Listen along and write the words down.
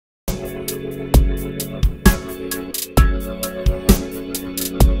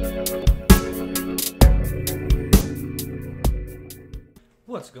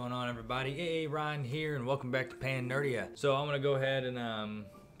What's going on, everybody? Hey, Ryan here, and welcome back to PanNerdia. So I'm gonna go ahead and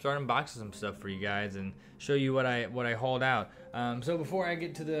start unboxing some stuff for you guys and show you what I hauled out. So before I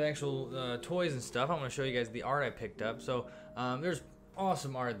get to the actual toys and stuff, I'm gonna show you guys the art I picked up. So there's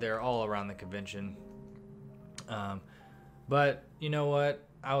awesome art there all around the convention. But you know what?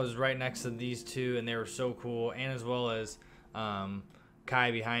 I was right next to these two, and they were so cool, and as well as Kai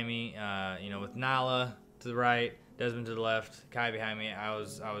behind me. With Nala to the right, Desmond to the left, Kai behind me. I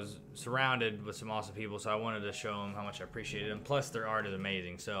was surrounded with some awesome people, so I wanted to show them how much I appreciate it. And plus, their art is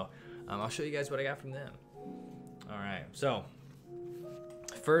amazing. So I'll show you guys what I got from them. All right. So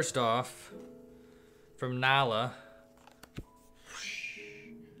first off, from Nala,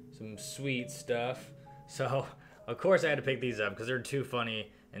 some sweet stuff. So of course I had to pick these up because they're too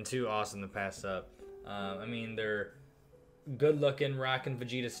funny and too awesome to pass up. I mean, they're good-looking, rockin'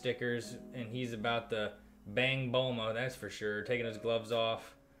 Vegeta stickers, and he's about the Bang Bulma, that's for sure. Taking his gloves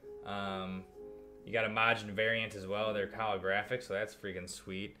off. You got a Majin variant as well. They're holographic, so that's freaking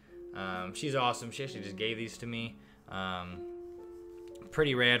sweet. She's awesome. She actually just gave these to me.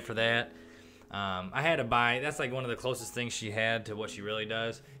 Pretty rad for that. I had to buy, that's like one of the closest things she had to what she really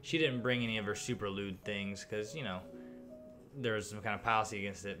does. She didn't bring any of her super lewd things because, you know, there was some kind of policy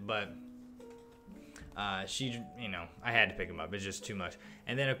against it, but I had to pick them up. It's just too much.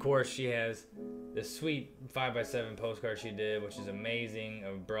 And then, of course, she has this sweet 5x7 postcard she did, which is amazing,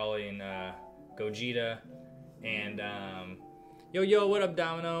 of Broly and Gogeta. And, yo, what up,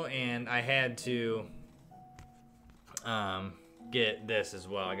 Domino? And I had to get this as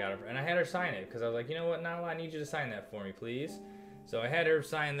well. I got her, and I had her sign it because I was like, you know what, Nala, I need you to sign that for me, please. So I had her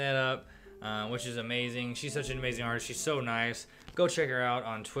sign that up, which is amazing. She's such an amazing artist. She's so nice. Go check her out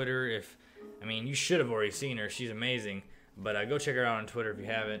on Twitter. You should have already seen her. She's amazing. But go check her out on Twitter if you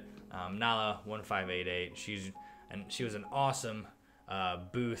haven't. Nala1588. She was an awesome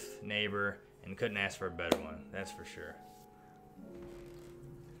booth neighbor and couldn't ask for a better one. That's for sure.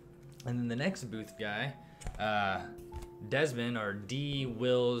 And then the next booth guy, Desmond, or D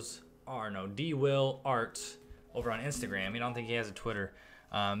Will Arts over on Instagram. I don't think he has a Twitter.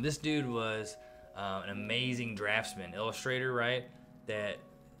 This dude was an amazing draftsman, illustrator, right? That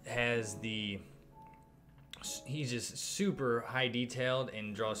has he's just super high detailed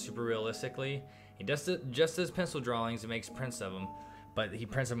and draws super realistically. He does just does pencil drawings and makes prints of them, but he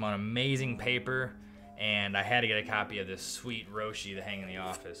prints them on amazing paper. And I had to get a copy of this sweet Roshi to hang in the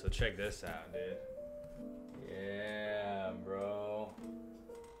office. So check this out, dude. Yeah, bro.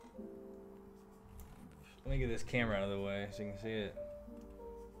 Let me get this camera out of the way so you can see it.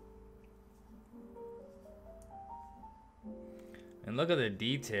 And look at the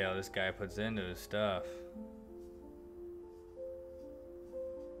detail this guy puts into his stuff.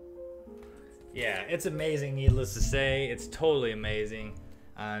 Yeah, it's amazing, needless to say. It's totally amazing.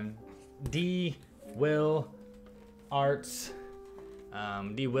 D Will Arts.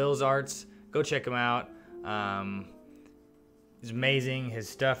 D Will's Arts. Go check him out. He's amazing. His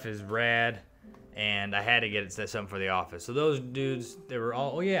stuff is rad. And I had to get something for the office. So those dudes, they were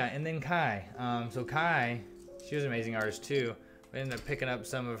all... Oh, yeah, and then Kai. So Kai, she was an amazing artist, too. I ended up picking up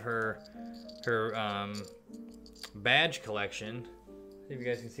some of her badge collection. See if you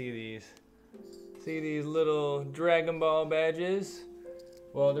guys can see these. See these little Dragon Ball badges?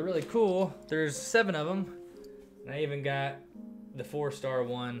 Well, they're really cool. There's 7 of them. And I even got the 4-star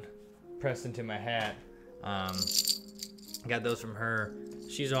one pressed into my hat. Got those from her.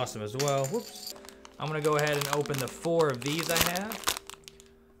 She's awesome as well. Whoops. I'm gonna go ahead and open the 4 of these I have.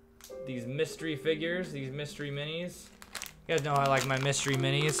 These mystery figures, these mystery minis. You guys know I like my mystery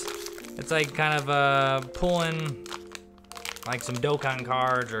minis. It's like kind of pulling like some Dokkan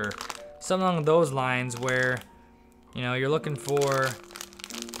cards or something along those lines where, you know, you're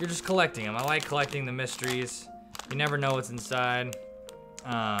just collecting them. I like collecting the mysteries. You never know what's inside.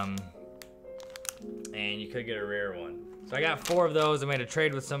 And you could get a rare one. So I got 4 of those. I made a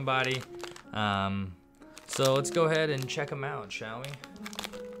trade with somebody. So let's go ahead and check them out, shall we?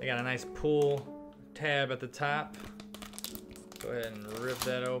 They got a nice pull tab at the top. Go ahead and rip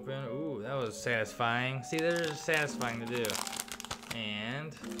that open. Ooh, that was satisfying. See, they're just satisfying to do.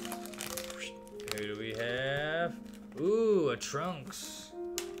 And who do we have? Ooh, a Trunks.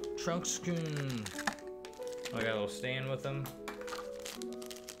 Trunks-kun. Oh, I got a little stand with them.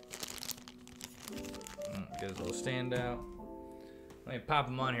 Get his little stand out. Let me pop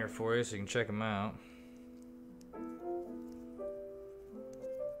them on here for you so you can check them out.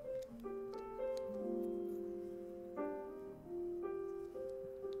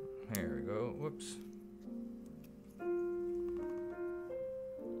 Here we go. Whoops.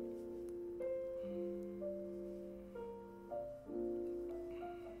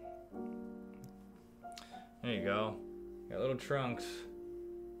 little Trunks.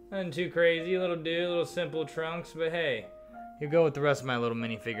 Nothing too crazy, little dude, little simple Trunks, but hey, you go with the rest of my little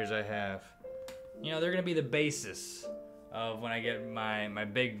minifigures I have. You know, they're gonna be the basis of when I get my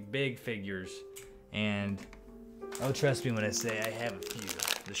big figures. And oh, trust me when I say I have a few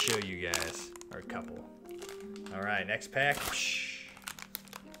to show you guys, or a couple. All right, next pack.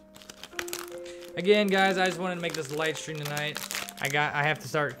 Again, guys, I just wanted to make this light stream tonight. I have to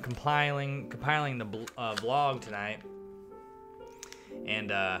start compiling the vlog tonight,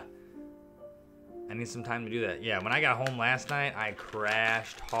 and I need some time to do that. Yeah, when I got home last night, I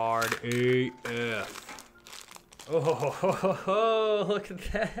crashed hard AF. Oh, look at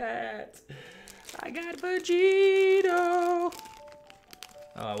that! I got Vegito.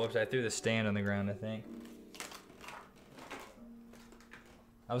 Oh, whoops! I threw the stand on the ground, I think.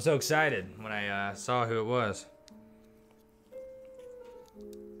 I was so excited when I saw who it was.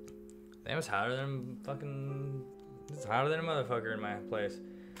 That was hotter than fucking. It's hotter than a motherfucker in my place.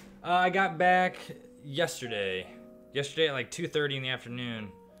 I got back yesterday. Yesterday at like 2:30 in the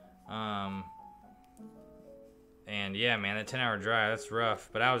afternoon. And yeah, man, that 10-hour drive, that's rough.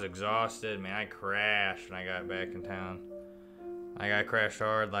 But I was exhausted, man. I crashed when I got back in town. I got crashed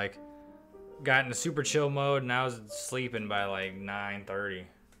hard. Like, got into super chill mode, and I was sleeping by like 9:30.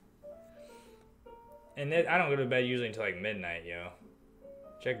 And I don't go to bed usually until like midnight, yo.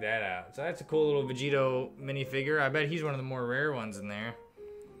 Check that out. So that's a cool little Vegito minifigure. I bet he's one of the more rare ones in there.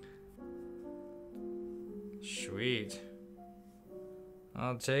 Sweet.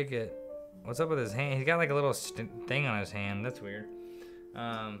 I'll take it. What's up with his hand? He's got like a little thing on his hand. That's weird.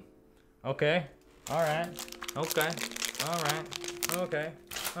 Okay. Alright. Okay. Alright. Okay.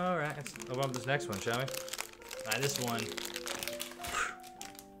 Alright. Let's open up this next one, shall we? This one.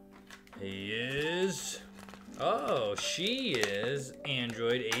 He is... Oh, she is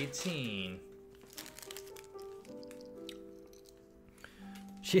Android 18.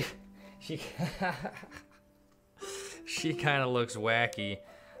 She she kind of looks wacky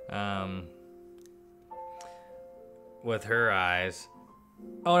with her eyes.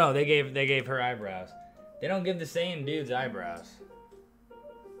 Oh no, they gave her eyebrows. They don't give the same dude's eyebrows.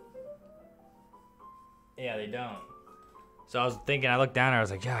 Yeah, they don't. So I was thinking, I looked down and I was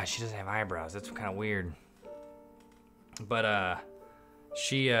like, yeah, she doesn't have eyebrows. That's kind of weird. But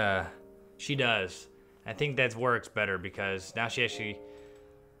she does. I think that works better because now she actually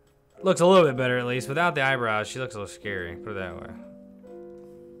looks a little bit better, at least. Without the eyebrows, she looks a little scary. Put it that way.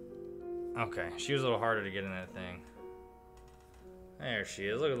 Okay, she was a little harder to get in that thing. There she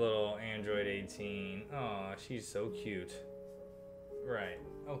is. Look at little Android 18. Oh, she's so cute. Right.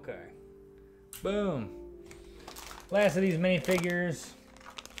 Okay. Boom. Last of these minifigures.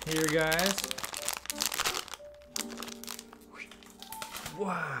 Here, guys.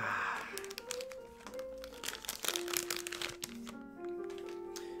 Wow.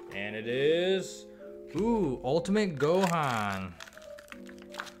 And it is, ooh, Ultimate Gohan.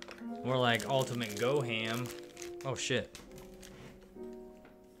 More like Ultimate Goham. Oh shit.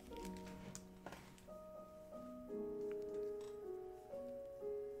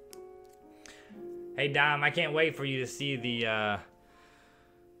 Hey Dom, I can't wait for you to see the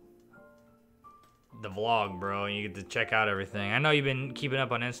vlog, bro. You get to check out everything. I know you've been keeping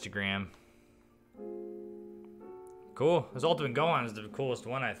up on Instagram. Cool. This Ultimate Gohan is the coolest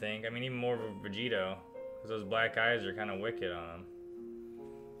one, I think. I mean, even more of a Vegito, because those black eyes are kind of wicked on him.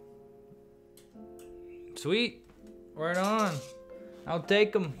 Sweet. Right on. I'll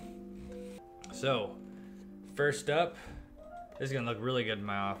take them. So, first up, this is going to look really good in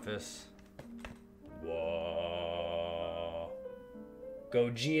my office. Whoa.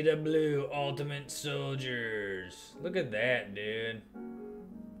 Gogeta Blue Ultimate Soldiers. Look at that, dude.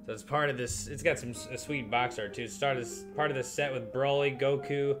 So it's part of this. It's got a sweet box art too. It's part of this set with Broly,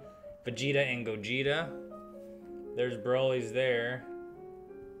 Goku, Vegeta, and Gogeta. There's Broly's there.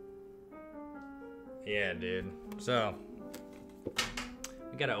 Yeah, dude. So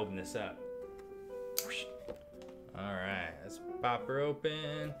we gotta open this up. All right, let's pop her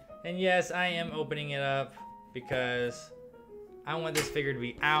open. And yes, I am opening it up because I want this figure to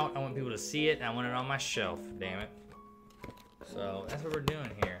be out. I want people to see it, and I want it on my shelf. Damn it. So that's what we're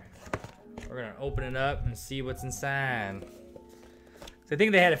doing here. We're gonna open it up and see what's inside. So I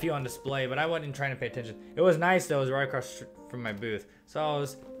think they had a few on display, but I wasn't trying to pay attention. It was nice though, it was right across from my booth. So I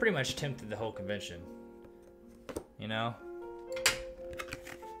was pretty much tempted the whole convention. You know?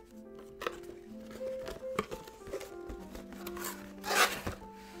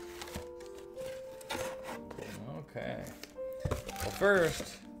 Okay. Well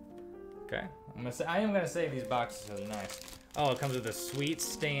first, okay, I am gonna save these boxes because they're nice. Oh, it comes with a sweet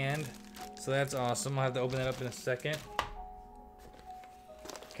stand. So that's awesome. I'll have to open that up in a second.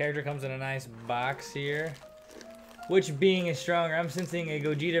 Character comes in a nice box here. Which being is stronger? I'm sensing a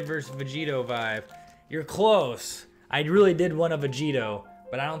Gogeta versus Vegito vibe. You're close. I really did want a Vegito,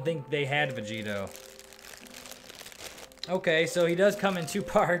 but I don't think they had Vegito. Okay, so he does come in 2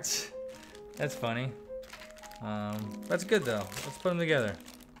 parts. That's funny. That's good though. Let's put them together.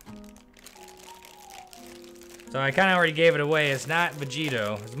 So I kind of already gave it away. It's not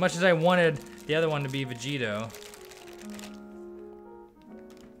Vegito. As much as I wanted the other one to be Vegito.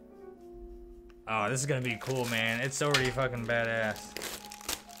 Oh, this is gonna be cool, man. It's already fucking badass.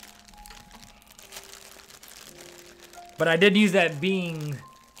 But I did use that being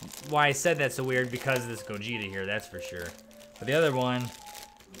why I said that's so weird because of this Gogeta here, that's for sure. But the other one,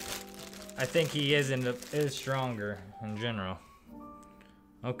 I think he is stronger in general.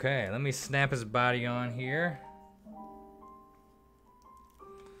 Okay, let me snap his body on here.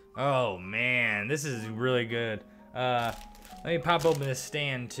 Oh man, this is really good. Let me pop open this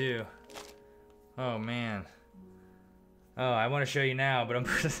stand too. Oh man. Oh, I want to show you now, but I'm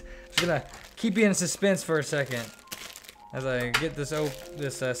just gonna keep you in suspense for a second as I get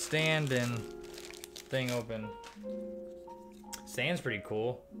this stand and thing open. Stand's pretty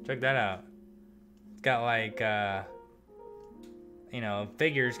cool. Check that out. It's got like you know,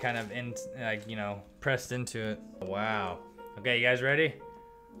 figures kind of in like, you know, pressed into it. Wow. Okay, you guys ready?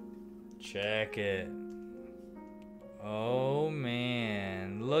 Check it. Oh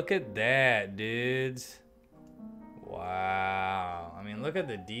man, look at that, dudes. Wow. I mean, look at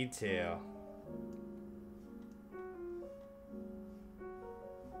the detail.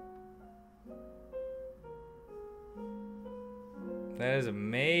 That is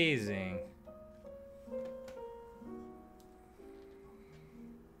amazing.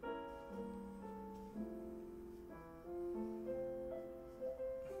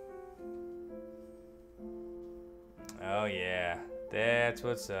 Oh yeah, that's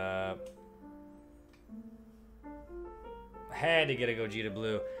what's up. I had to get a Gogeta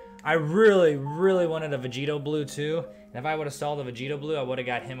Blue. I really, really wanted a Vegito Blue too. And if I would have saw the Vegito Blue, I would have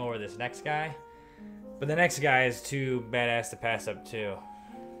got him over this next guy. But the next guy is too badass to pass up too.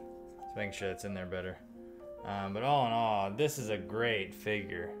 Just making sure it's in there better. But all in all, this is a great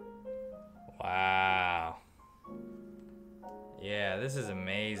figure. Wow. Yeah, this is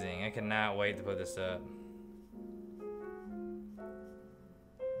amazing. I cannot wait to put this up.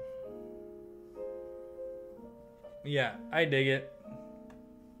 Yeah, I dig it.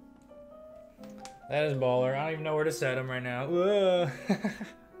 That is baller. I don't even know where to set him right now. Whoa.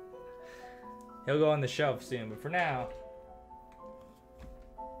 He'll go on the shelf soon, but for now.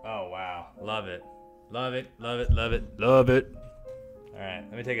 Oh, wow. Love it. Love it, love it, love it, love it. All right,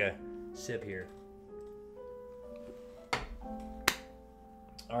 let me take a sip here.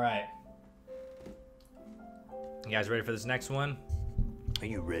 All right. You guys ready for this next one? Are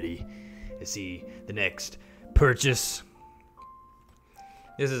you ready to see the next purchase?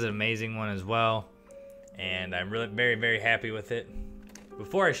 This is an amazing one as well, and I'm really very, very happy with it.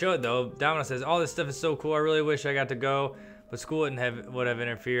 Before I show it though, Domino says, all this stuff is so cool, I really wish I got to go, but school would have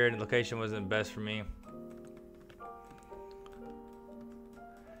interfered and the location wasn't best for me.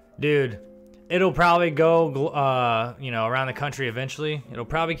 Dude, it'll probably go you know, around the country eventually. It'll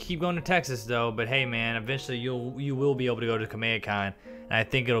probably keep going to Texas though, but hey man, eventually you will be able to go to KAMEHA, and I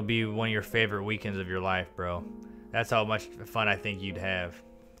think it'll be one of your favorite weekends of your life, bro. That's how much fun I think you'd have.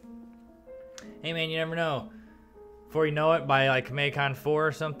 Hey man, you never know. Before you know it, by like KAMEHA 4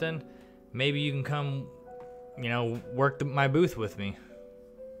 or something, maybe you can come, you know, work my booth with me.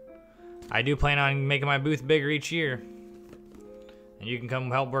 I do plan on making my booth bigger each year. And you can come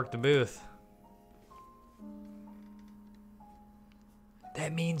help work the booth.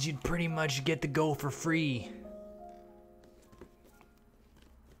 That means you'd pretty much get to go for free.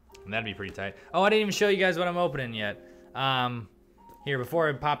 And that'd be pretty tight. Oh, I didn't even show you guys what I'm opening yet. Here, before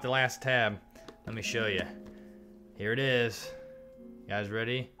I pop the last tab, let me show you. Here it is. You guys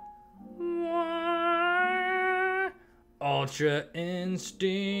ready? Ultra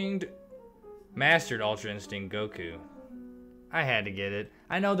Instinct. Mastered Ultra Instinct Goku. I had to get it.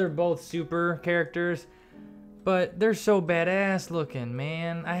 I know they're both super characters, but they're so badass looking,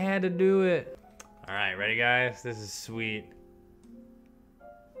 man. I had to do it. Alright, ready guys? This is sweet.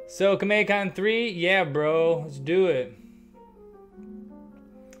 So, KAMEHA 3? Yeah, bro. Let's do it.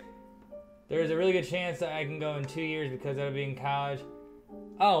 There's a really good chance that I can go in 2 years because I'll be in college.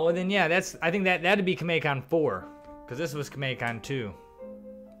 Oh, well then yeah, I think that'd be KAMEHA 4. Because this was KAMEHA 2.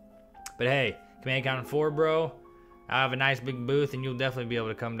 But hey, KAMEHA 4, bro. I have a nice big booth and you'll definitely be able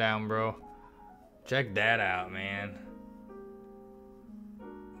to come down, bro. Check that out, man.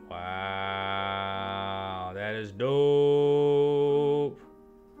 Wow, that is dope.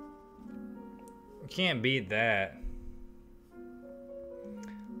 Can't beat that.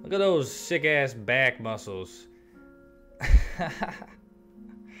 Look at those sick ass back muscles.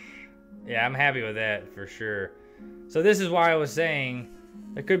 Yeah, I'm happy with that for sure. So this is why I was saying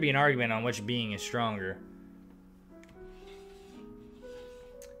there could be an argument on which being is stronger.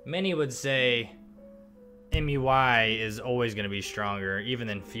 Many would say MUI is always going to be stronger, even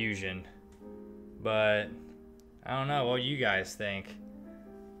than Fusion. But I don't know what you guys think.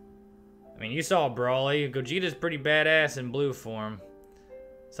 I mean, you saw Brawly. Gogeta's pretty badass in blue form.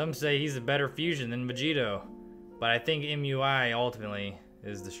 Some say he's a better Fusion than Vegito. But I think MUI ultimately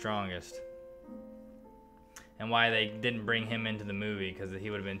is the strongest. And why they didn't bring him into the movie, because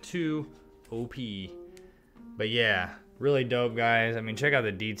he would have been too OP. But yeah, really dope, guys. I mean, check out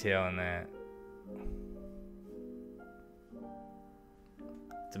the detail in that.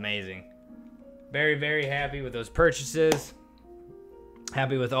 It's amazing. Very, very happy with those purchases.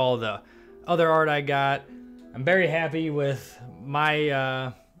 Happy with all the other art I got. I'm very happy with my,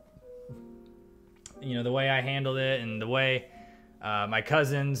 you know, the way I handled it and the way my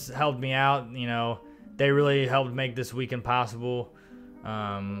cousins helped me out. You know, they really helped make this weekend possible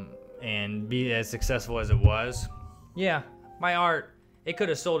and be as successful as it was. Yeah, my art, it could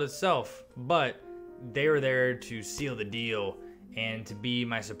have sold itself, but they were there to seal the deal and to be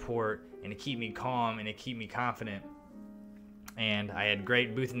my support and to keep me calm and to keep me confident. And I had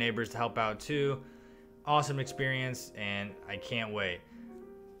great booth neighbors to help out too. Awesome experience, and I can't wait.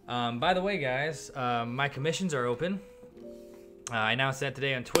 By the way, guys, my commissions are open. I announced that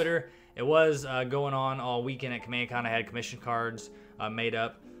today on Twitter. It was going on all weekend at KAMEHA. I had commission cards made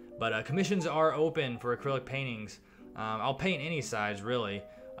up. But commissions are open for acrylic paintings. I'll paint any size, really.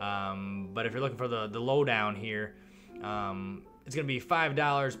 But if you're looking for the lowdown here, it's going to be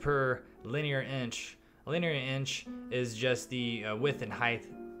 $5 per linear inch. A linear inch is just the width and height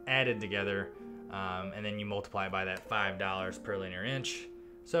added together. And then you multiply by that $5 per linear inch.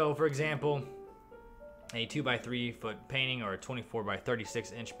 So, for example, a 2x3 foot painting or a 24 by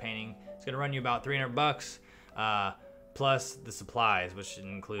 36 inch painting, it's going to run you about $300 plus the supplies, which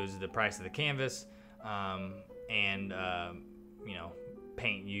includes the price of the canvas and you know,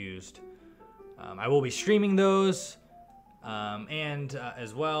 paint used. I will be streaming those and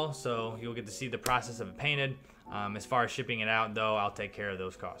as well, so you'll get to see the process of it painted. As far as shipping it out, though, I'll take care of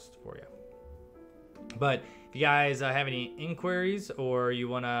those costs for you. But if you guys have any inquiries or you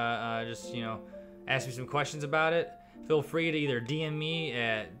want to just, you know, ask me some questions about it, feel free to either DM me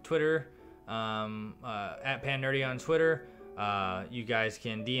at Twitter, at PanNerdia on Twitter. You guys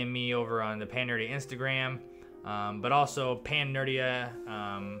can DM me over on the PanNerdia Instagram, but also PanNerdia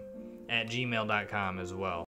at gmail.com as well.